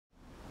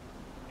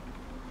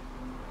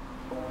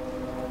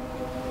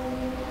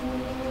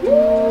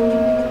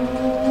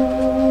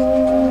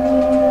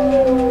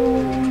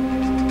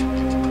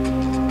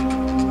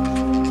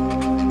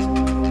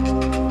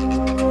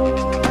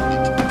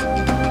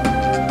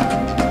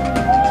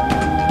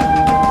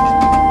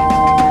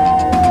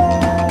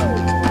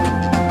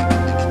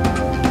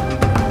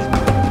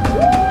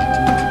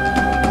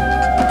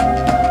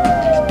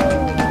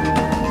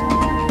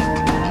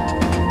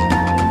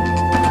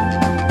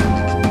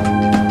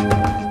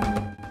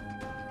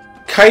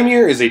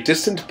Kaimere is a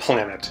distant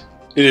planet.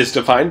 It is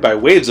defined by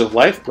waves of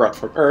life brought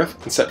from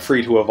Earth and set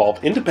free to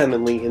evolve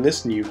independently in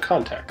this new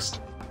context.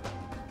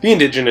 The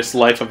indigenous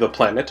life of the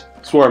planet,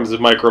 swarms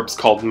of microbes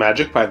called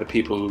magic by the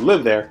people who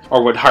live there,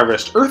 are what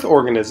harvest Earth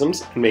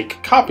organisms and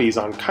make copies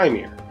on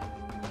Kaimere.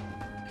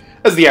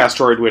 As the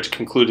asteroid which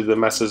concluded the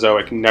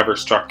Mesozoic never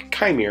struck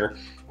Kaimere,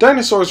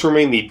 dinosaurs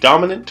remain the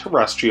dominant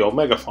terrestrial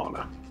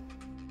megafauna.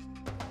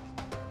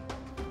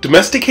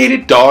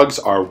 Domesticated dogs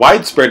are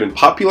widespread and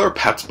popular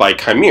pets by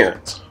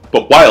Kaimerans,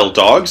 but wild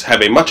dogs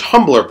have a much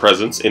humbler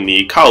presence in the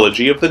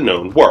ecology of the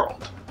known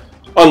world.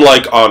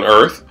 Unlike on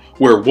Earth,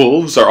 where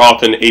wolves are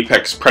often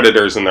apex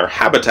predators in their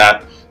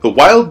habitat, the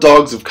wild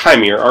dogs of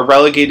Kaimere are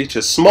relegated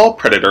to small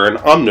predator and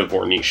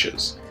omnivore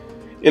niches.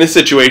 In a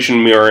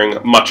situation mirroring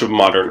much of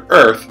modern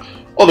Earth,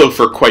 although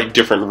for quite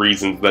different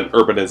reasons than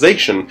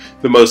urbanization,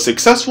 the most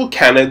successful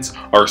canids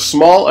are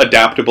small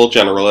adaptable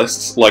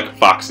generalists like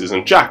foxes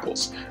and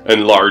jackals,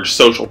 and large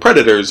social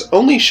predators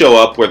only show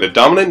up where the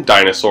dominant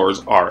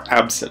dinosaurs are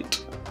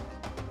absent.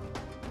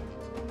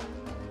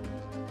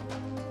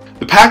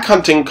 The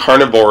pack-hunting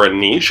carnivora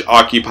niche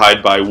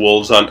occupied by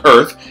wolves on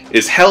Earth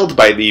is held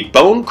by the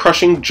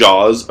bone-crushing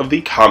jaws of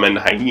the common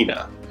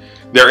hyena.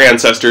 Their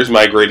ancestors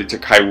migrated to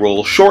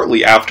Hyrule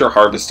shortly after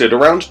harvested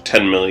around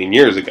 10 million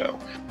years ago.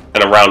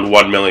 And around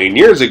 1 million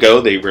years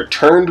ago they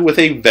returned with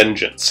a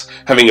vengeance,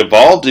 having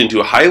evolved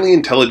into highly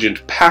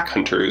intelligent pack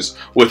hunters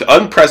with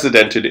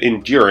unprecedented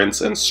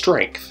endurance and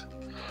strength.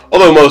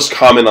 Although most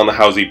common on the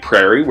Hausi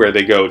Prairie, where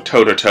they go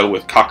toe-to-toe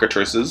with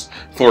cockatrices,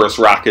 forest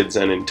raccoons,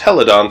 and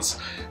entelodonts,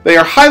 they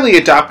are highly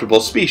adaptable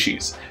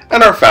species,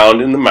 and are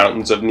found in the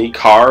mountains of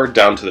Nikar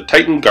down to the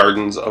Titan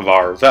Gardens of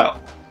Arvel.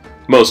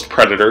 Most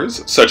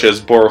predators, such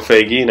as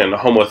Borophagine and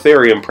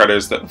Homotherium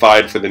predators that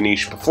vied for the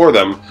niche before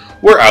them,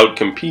 were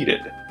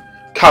outcompeted.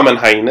 Common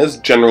hyenas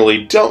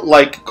generally don't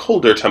like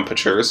colder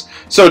temperatures,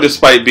 so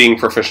despite being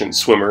proficient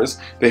swimmers,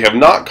 they have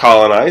not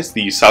colonized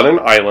the southern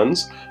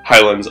islands,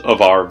 highlands of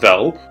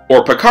Arvel,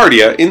 or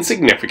Picardia in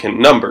significant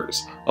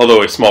numbers,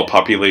 although a small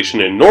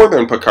population in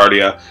northern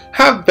Picardia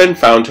have been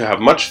found to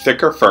have much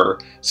thicker fur,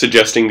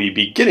 suggesting the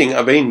beginning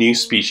of a new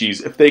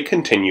species if they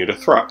continue to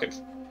thrive.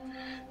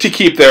 To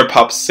keep their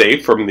pups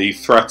safe from the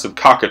threats of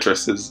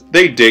cockatrices,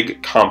 they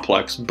dig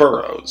complex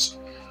burrows.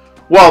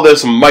 While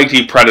this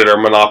mighty predator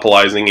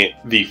monopolizing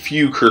the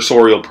few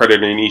cursorial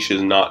predator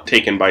niches not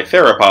taken by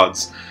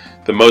theropods,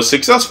 the most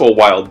successful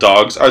wild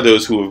dogs are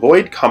those who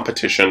avoid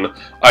competition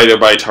either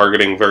by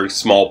targeting very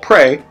small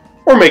prey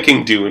or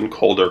making do in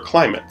colder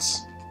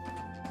climates.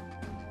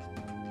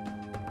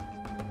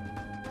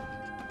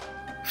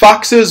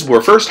 Foxes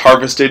were first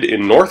harvested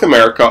in North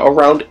America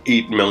around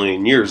 8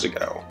 million years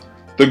ago.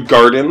 The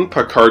Garden,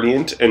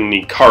 Picardian, and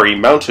Nikari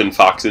mountain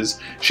foxes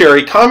share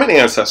a common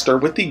ancestor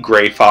with the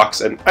gray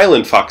fox and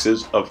island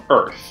foxes of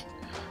Earth.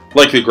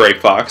 Like the gray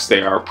fox,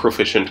 they are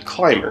proficient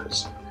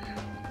climbers.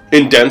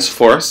 In dense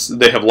forests,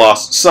 they have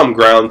lost some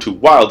ground to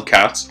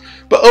wildcats,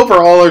 but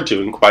overall are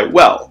doing quite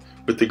well,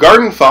 with the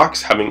garden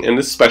fox having an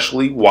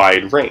especially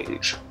wide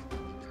range.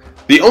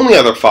 The only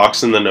other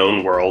fox in the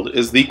known world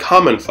is the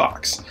common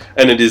fox,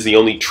 and it is the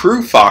only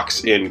true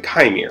fox in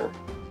Kaimere.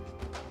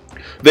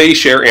 They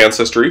share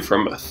ancestry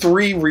from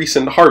 3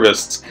 recent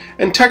harvests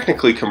and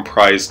technically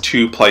comprise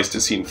 2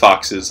 Pleistocene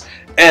foxes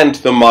and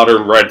the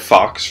modern red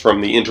fox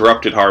from the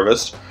interrupted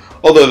harvest,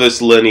 although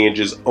this lineage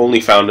is only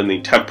found in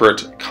the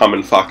temperate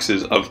common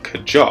foxes of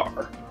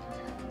Kajar.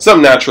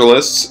 Some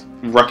naturalists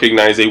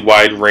recognize a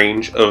wide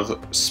range of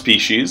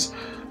species,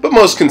 but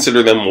most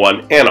consider them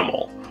one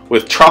animal,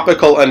 with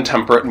tropical and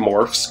temperate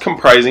morphs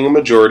comprising a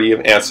majority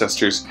of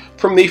ancestors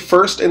from the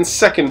first and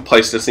second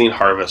Pleistocene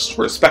harvests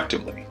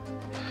respectively.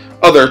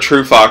 Other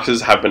true foxes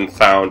have been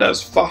found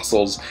as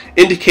fossils,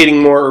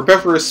 indicating more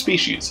herbivorous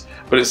species,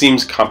 but it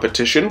seems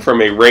competition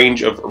from a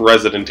range of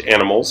resident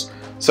animals,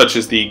 such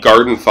as the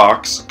garden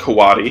fox,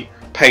 coati,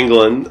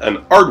 pangolin, and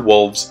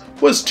aardwolves,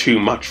 was too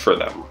much for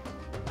them.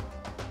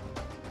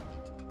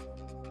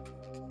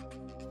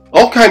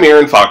 All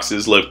Chimeran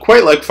foxes live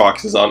quite like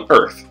foxes on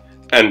Earth,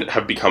 and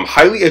have become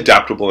highly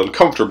adaptable and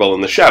comfortable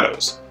in the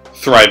shadows,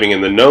 thriving in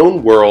the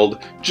known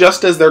world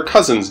just as their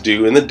cousins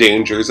do in the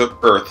dangers of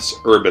Earth's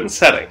urban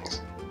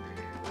settings.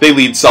 They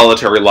lead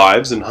solitary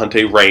lives and hunt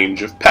a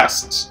range of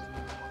pests.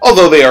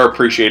 Although they are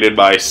appreciated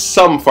by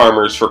some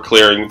farmers for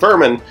clearing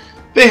vermin,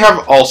 they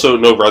have also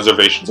no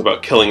reservations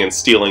about killing and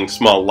stealing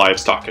small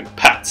livestock and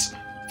pets.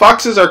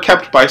 Foxes are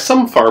kept by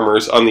some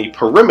farmers on the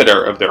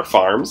perimeter of their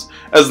farms,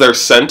 as their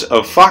scent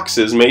of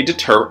foxes may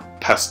deter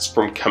pests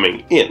from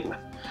coming in.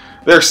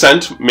 Their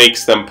scent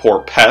makes them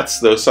poor pets,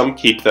 though some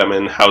keep them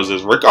in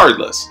houses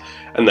regardless,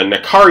 and the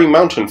Nikari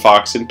mountain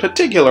fox in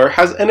particular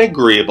has an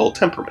agreeable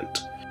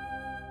temperament.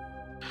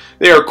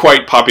 They are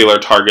quite popular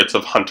targets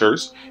of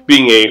hunters,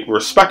 being a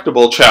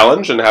respectable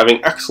challenge and having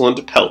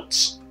excellent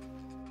pelts.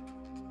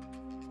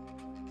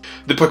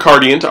 The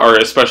Picardian are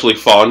especially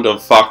fond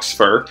of fox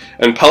fur,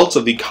 and pelts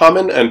of the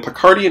common and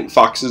Picardian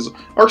foxes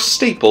are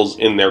staples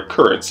in their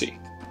currency.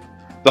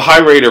 The high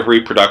rate of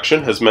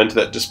reproduction has meant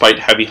that despite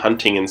heavy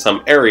hunting in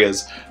some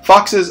areas,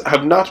 foxes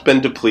have not been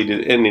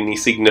depleted in any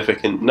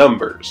significant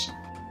numbers.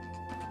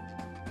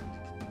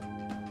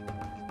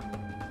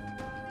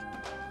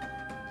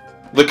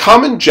 The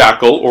common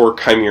jackal, or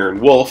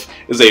Chimeran wolf,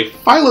 is a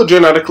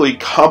phylogenetically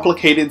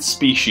complicated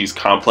species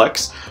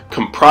complex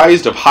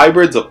comprised of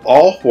hybrids of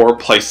all four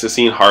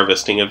Pleistocene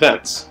harvesting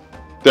events.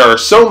 There are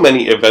so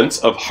many events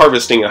of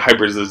harvesting and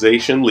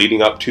hybridization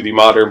leading up to the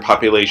modern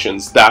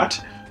populations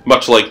that,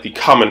 much like the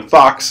common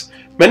fox,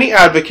 many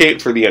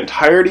advocate for the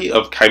entirety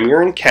of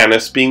Chimeran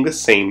canis being the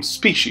same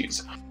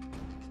species,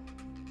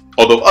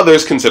 although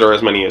others consider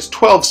as many as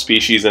 12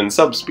 species and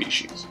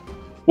subspecies.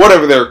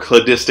 Whatever their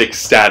cladistic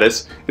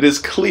status, it is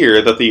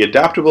clear that the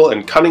adaptable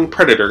and cunning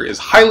predator is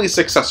highly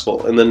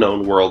successful in the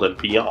known world and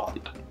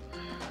beyond.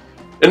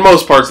 In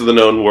most parts of the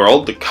known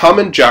world, the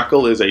common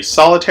jackal is a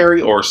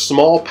solitary or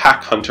small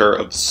pack hunter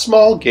of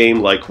small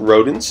game like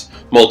rodents,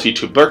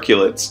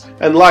 multituberculates,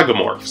 and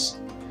lagomorphs.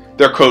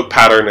 Their coat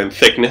pattern and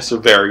thickness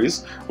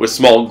varies, with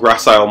small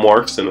gracile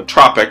morphs in the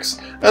tropics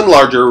and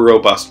larger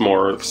robust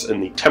morphs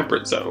in the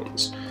temperate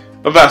zones.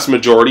 A vast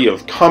majority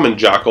of common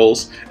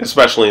jackals,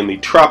 especially in the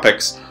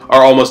tropics,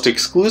 are almost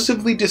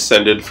exclusively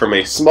descended from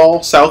a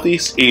small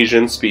Southeast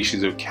Asian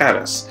species of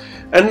canis,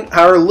 and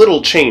are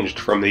little changed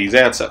from these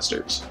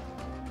ancestors.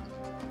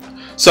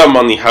 Some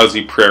on the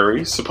Hausa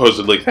prairie,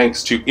 supposedly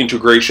thanks to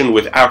integration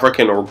with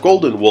African or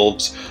golden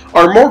wolves,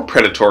 are more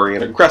predatory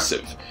and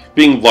aggressive,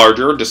 being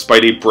larger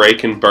despite a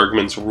break in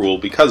Bergman's rule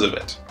because of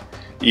it.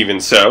 Even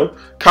so,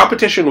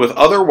 competition with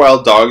other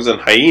wild dogs and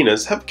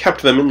hyenas have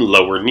kept them in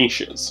lower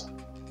niches.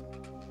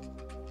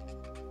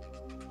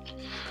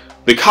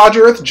 The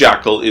Kodjerth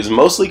jackal is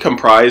mostly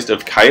comprised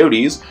of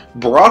coyotes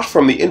brought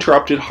from the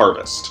interrupted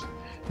harvest.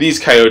 These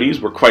coyotes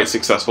were quite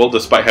successful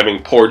despite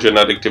having poor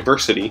genetic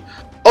diversity,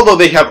 although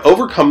they have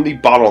overcome the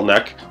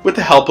bottleneck with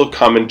the help of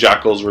common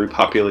jackals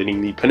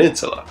repopulating the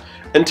peninsula,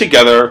 and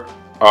together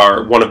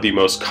are one of the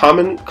most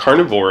common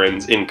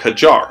carnivorans in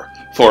Qajar,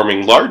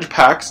 forming large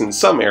packs in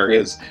some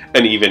areas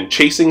and even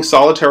chasing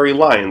solitary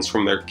lions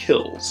from their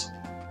kills.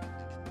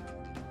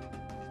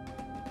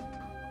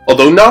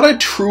 Although not a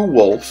true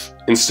wolf,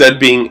 instead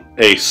being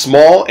a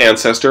small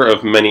ancestor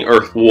of many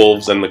earth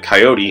wolves and the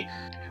coyote,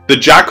 the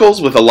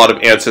jackals with a lot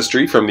of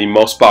ancestry from the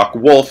Mosbach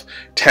wolf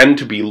tend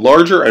to be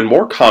larger and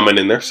more common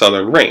in their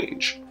southern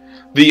range.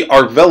 The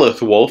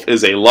Arvelith wolf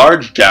is a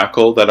large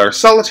jackal that are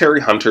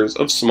solitary hunters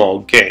of small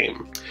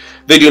game.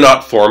 They do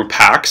not form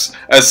packs,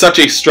 as such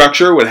a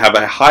structure would have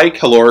a high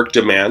caloric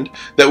demand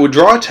that would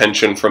draw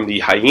attention from the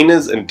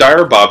hyenas and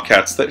dire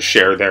bobcats that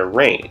share their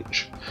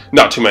range,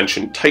 not to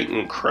mention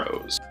Titan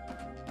crows.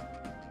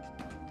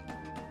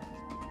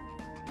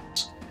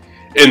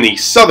 In the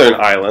southern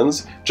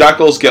islands,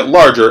 jackals get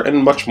larger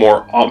and much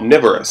more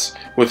omnivorous,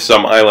 with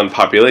some island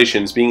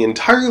populations being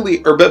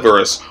entirely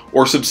herbivorous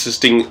or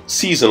subsisting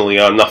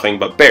seasonally on nothing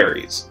but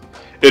berries.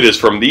 It is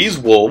from these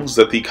wolves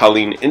that the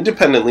Colleen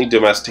independently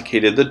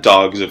domesticated the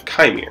dogs of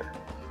Kaimere.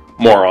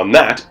 More on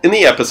that in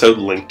the episode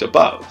linked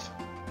above.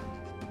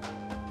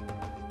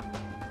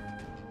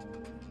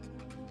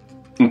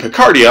 In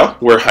Picardia,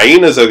 where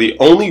hyenas are the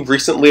only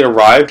recently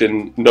arrived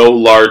and no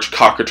large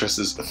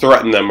cockatrices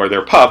threaten them or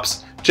their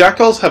pups,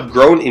 jackals have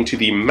grown into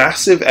the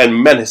massive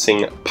and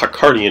menacing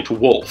Picardian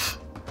wolf.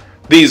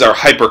 These are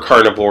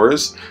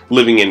hypercarnivores,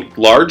 living in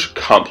large,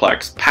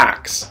 complex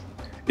packs.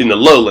 In the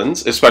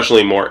lowlands,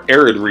 especially more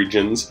arid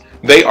regions,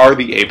 they are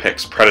the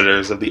apex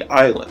predators of the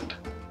island.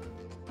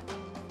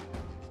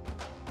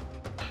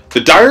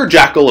 The dire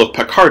jackal of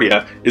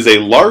Picardia is a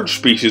large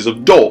species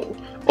of dhole,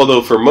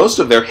 although for most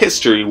of their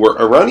history were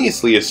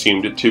erroneously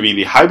assumed to be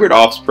the hybrid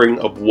offspring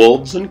of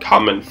wolves and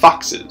common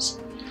foxes.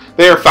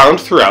 They are found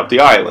throughout the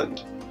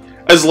island.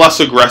 As less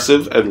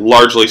aggressive and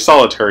largely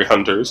solitary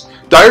hunters,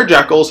 dire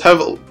jackals have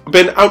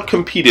been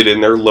outcompeted in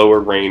their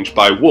lower range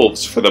by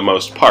wolves for the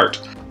most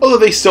part, although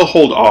they still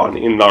hold on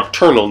in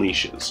nocturnal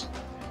niches.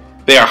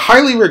 They are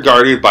highly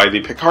regarded by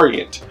the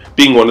Picardian,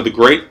 being one of the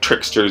great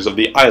tricksters of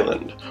the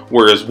island,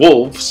 whereas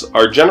wolves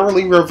are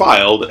generally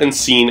reviled and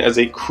seen as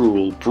a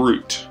cruel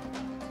brute.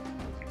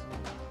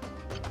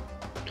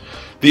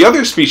 The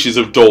other species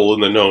of dhole in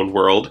the known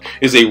world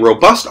is a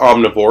robust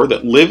omnivore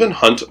that live and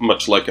hunt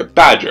much like a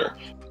badger,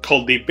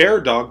 called the bear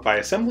dog by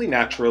assembly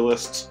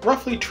naturalists,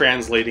 roughly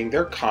translating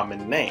their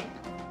common name.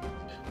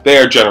 They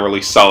are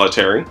generally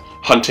solitary,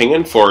 hunting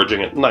and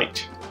foraging at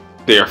night.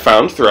 They are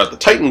found throughout the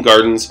Titan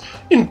Gardens,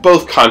 in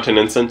both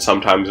continents and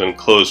sometimes in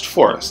closed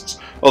forests,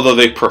 although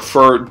they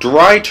prefer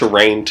dry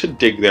terrain to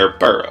dig their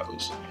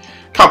burrows.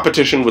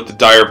 Competition with the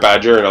dire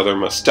badger and other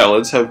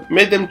mustelids have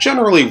made them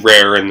generally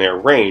rare in their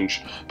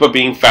range, but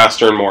being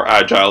faster and more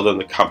agile than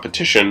the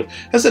competition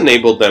has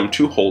enabled them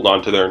to hold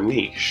on to their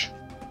niche.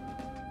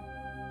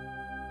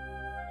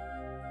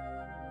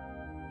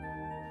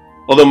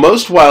 Although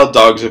most wild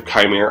dogs of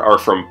Kaimere are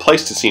from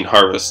Pleistocene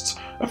harvests,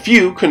 a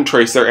few can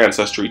trace their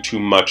ancestry to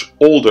much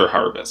older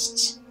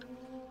harvests.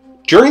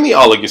 During the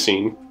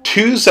Oligocene,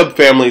 two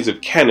subfamilies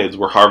of canids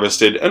were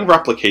harvested and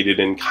replicated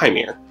in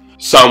Kaimere.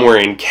 Some were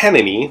in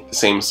Caninae, the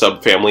same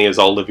subfamily as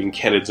all living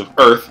canids of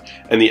Earth,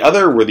 and the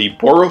other were the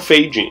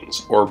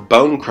borophagines, or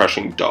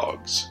bone-crushing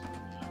dogs.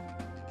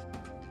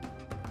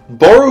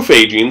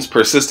 Borophagines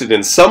persisted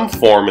in some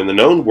form in the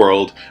known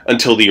world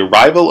until the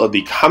arrival of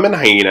the common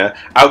hyena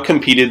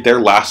outcompeted their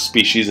last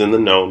species in the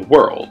known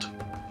world.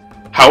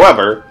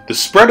 However, the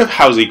spread of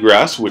housey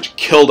grass, which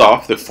killed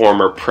off the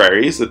former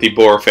prairies that the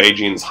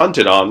borophagines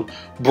hunted on,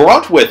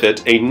 brought with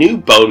it a new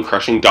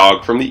bone-crushing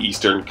dog from the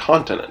eastern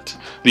continent,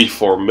 the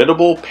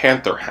formidable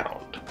panther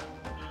hound.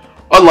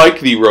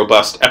 Unlike the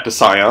robust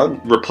epicyon,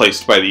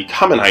 replaced by the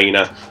common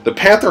hyena, the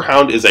panther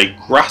hound is a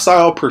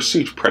gracile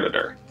pursuit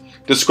predator.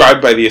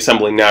 Described by the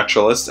assembling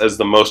naturalists as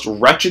the most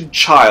wretched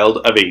child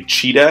of a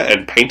cheetah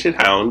and painted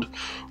hound,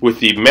 with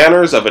the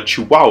manners of a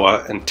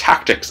chihuahua and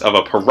tactics of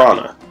a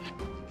piranha.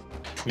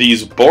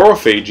 These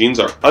borophagines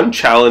are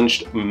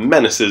unchallenged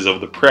menaces of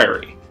the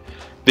prairie.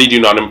 They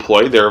do not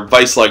employ their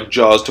vice-like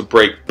jaws to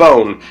break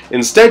bone,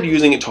 instead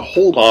using it to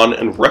hold on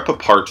and rip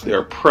apart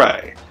their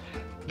prey.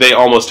 They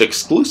almost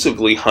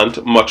exclusively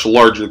hunt much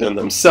larger than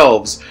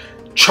themselves,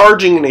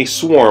 charging in a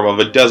swarm of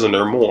a dozen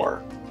or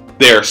more.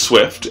 They are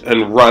swift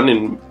and run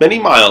in many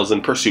miles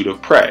in pursuit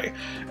of prey,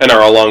 and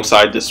are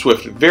alongside the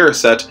swift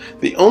veriset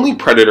the only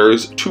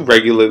predators to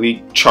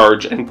regularly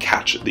charge and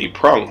catch the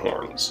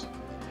pronghorns.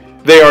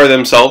 They are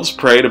themselves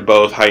prey to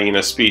both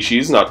hyena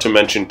species, not to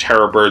mention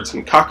terror birds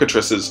and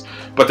cockatrices,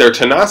 but their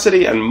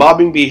tenacity and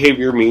mobbing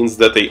behavior means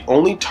that they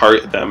only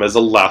target them as a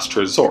last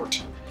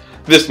resort.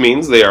 This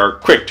means they are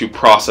quick to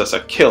process a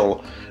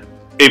kill,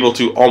 able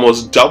to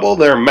almost double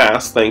their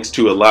mass thanks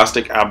to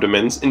elastic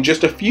abdomens in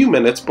just a few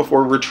minutes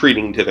before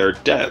retreating to their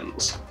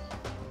dens.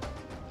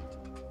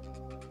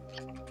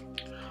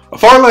 A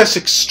far less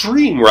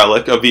extreme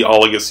relic of the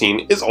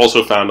Oligocene is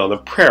also found on the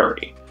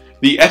prairie.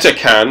 The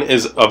etacan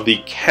is of the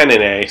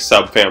Caninae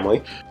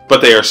subfamily,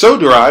 but they are so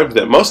derived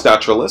that most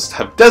naturalists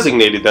have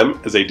designated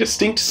them as a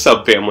distinct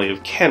subfamily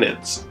of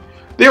canids.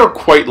 They are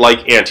quite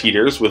like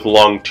anteaters with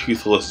long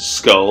toothless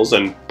skulls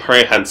and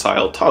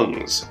prehensile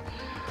tongues.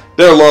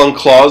 Their long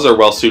claws are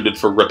well suited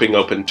for ripping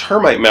open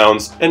termite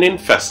mounds and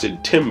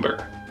infested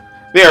timber.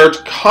 They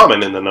aren't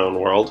common in the known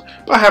world,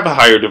 but have a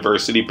higher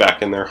diversity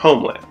back in their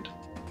homeland.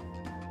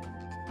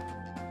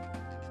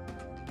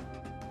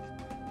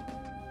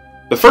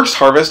 The first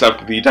harvest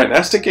after the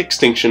dynastic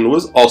extinction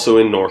was also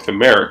in North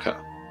America.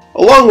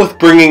 Along with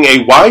bringing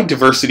a wide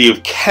diversity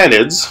of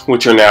canids,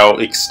 which are now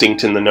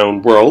extinct in the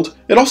known world,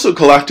 it also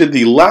collected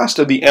the last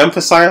of the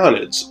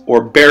amphicyonids,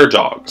 or bear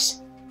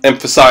dogs.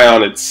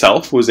 Amphicyon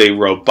itself was a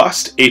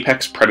robust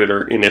apex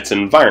predator in its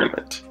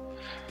environment.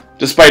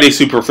 Despite a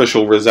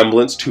superficial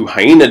resemblance to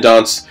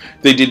hyenodonts,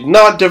 they did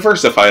not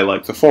diversify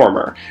like the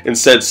former,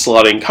 instead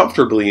slotting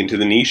comfortably into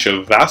the niche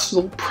of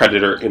vassal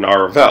predator in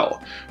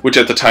Arvel, which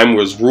at the time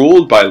was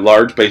ruled by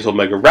large basal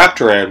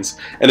megaraptorans,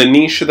 and a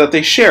niche that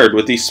they shared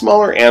with the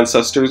smaller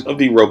ancestors of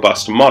the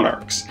robust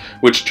monarchs,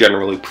 which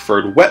generally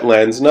preferred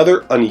wetlands and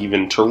other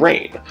uneven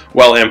terrain,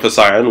 while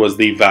Amphicyon was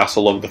the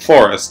vassal of the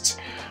forests,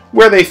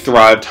 where they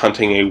thrived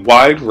hunting a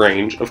wide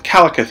range of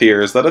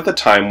calicotheres that at the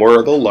time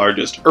were the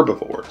largest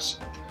herbivores.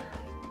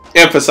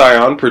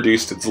 Amphicyon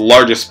produced its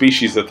largest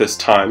species at this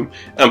time,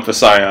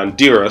 Amphicyon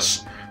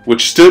dirus,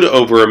 which stood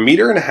over 1.5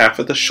 meters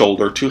at the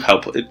shoulder to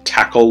help it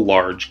tackle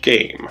large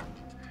game.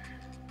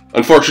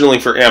 Unfortunately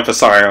for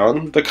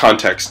Amphicyon, the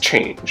context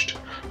changed.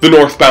 The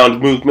northbound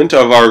movement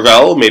of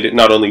Arvel made it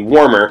not only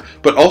warmer,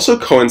 but also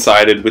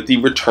coincided with the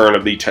return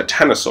of the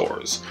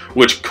titanosaurs,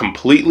 which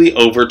completely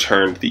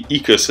overturned the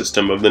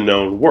ecosystem of the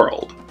known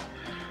world.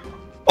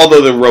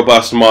 Although the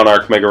robust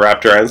monarch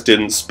megaraptorans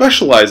didn't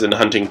specialize in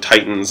hunting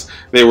titans,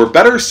 they were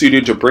better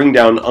suited to bring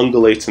down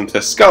ungulates and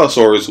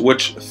thescalosaurs,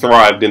 which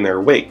thrived in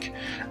their wake,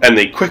 and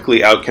they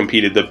quickly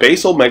outcompeted the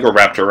basal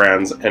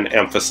megaraptorans and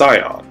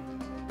Amphicyon.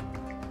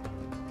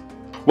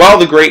 While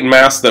the great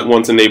mass that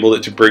once enabled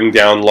it to bring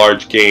down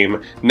large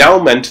game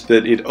now meant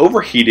that it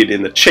overheated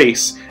in the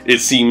chase, it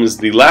seems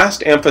the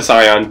last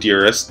Amphicyon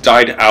dirus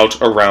died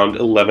out around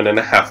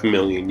 11.5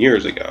 million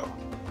years ago.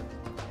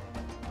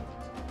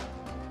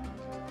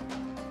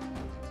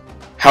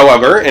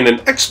 However, in an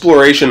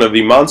exploration of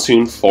the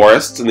monsoon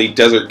forests and the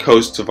desert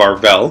coasts of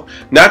Arvel,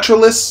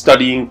 naturalists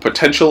studying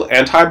potential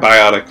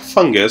antibiotic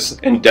fungus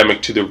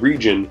endemic to the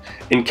region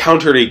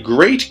encountered a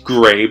great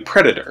gray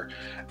predator.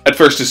 At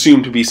first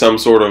assumed to be some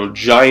sort of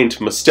giant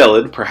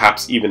mustelid,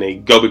 perhaps even a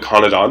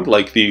gobiconodon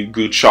like the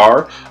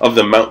guchar of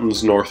the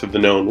mountains north of the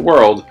known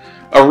world,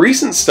 a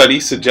recent study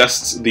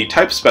suggests the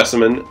type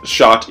specimen,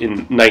 shot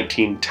in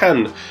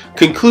 1910,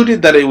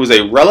 concluded that it was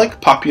a relic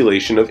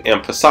population of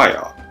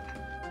Amphicyon.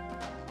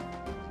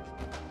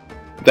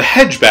 The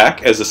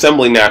hedgeback, as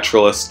assembly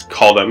naturalists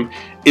call them,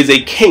 is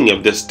a king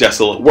of this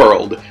desolate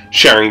world,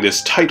 sharing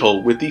this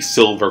title with the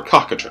silver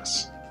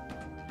cockatrice.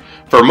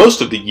 For most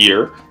of the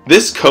year,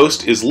 this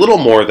coast is little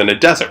more than a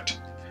desert.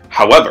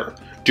 However,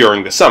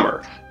 during the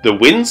summer, the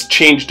winds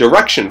change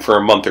direction for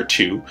a month or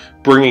two,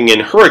 bringing in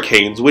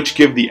hurricanes which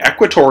give the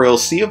equatorial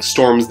sea of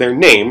storms their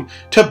name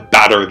to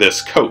batter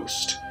this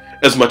coast.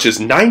 As much as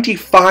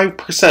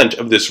 95%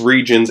 of this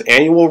region's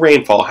annual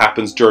rainfall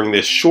happens during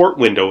this short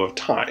window of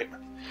time.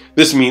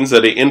 This means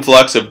that an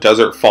influx of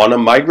desert fauna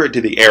migrate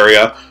to the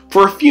area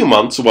for a few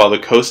months while the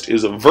coast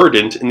is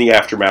verdant in the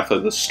aftermath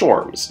of the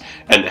storms,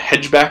 and the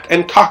hedgeback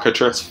and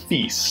cockatrice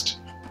feast.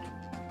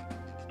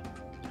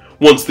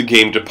 Once the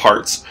game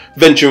departs,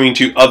 venturing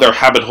to other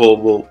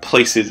habitable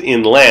places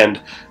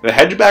inland, the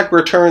hedgeback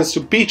returns to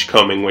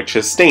beachcombing, which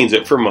sustains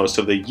it for most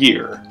of the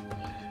year.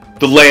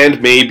 The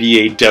land may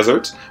be a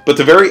desert, but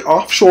the very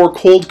offshore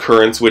cold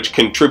currents which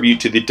contribute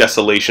to the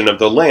desolation of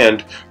the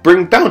land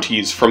bring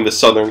bounties from the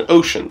southern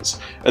oceans,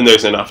 and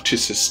there's enough to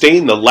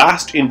sustain the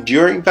last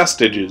enduring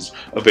vestiges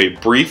of a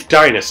brief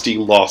dynasty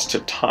lost to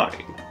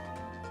time.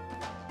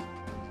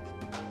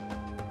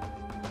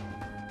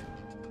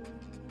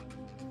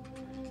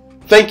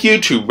 Thank you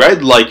to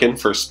Red Lichen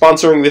for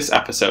sponsoring this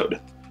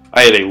episode.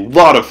 I had a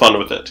lot of fun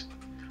with it.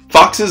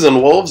 Foxes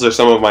and wolves are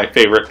some of my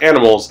favorite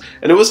animals,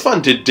 and it was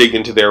fun to dig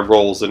into their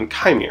roles in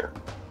Kaimere.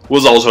 It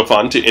was also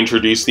fun to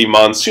introduce the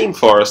monsoon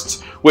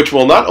forests, which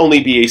will not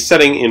only be a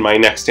setting in my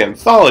next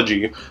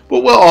anthology,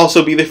 but will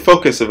also be the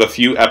focus of a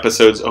few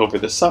episodes over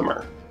the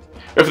summer.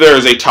 If there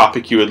is a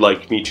topic you would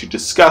like me to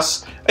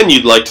discuss, and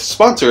you'd like to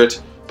sponsor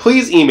it,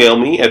 please email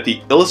me at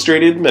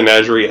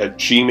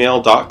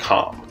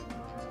theillustratedmenagerie@gmail.com.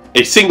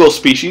 A single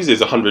species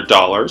is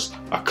 $100,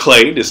 a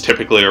clade is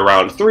typically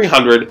around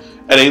 $300,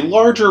 and a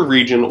larger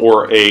region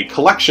or a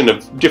collection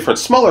of different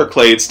smaller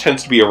clades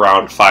tends to be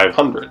around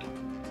 $500.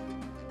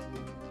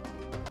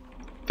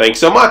 Thanks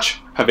so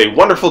much! Have a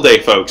wonderful day,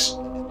 folks.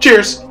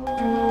 Cheers!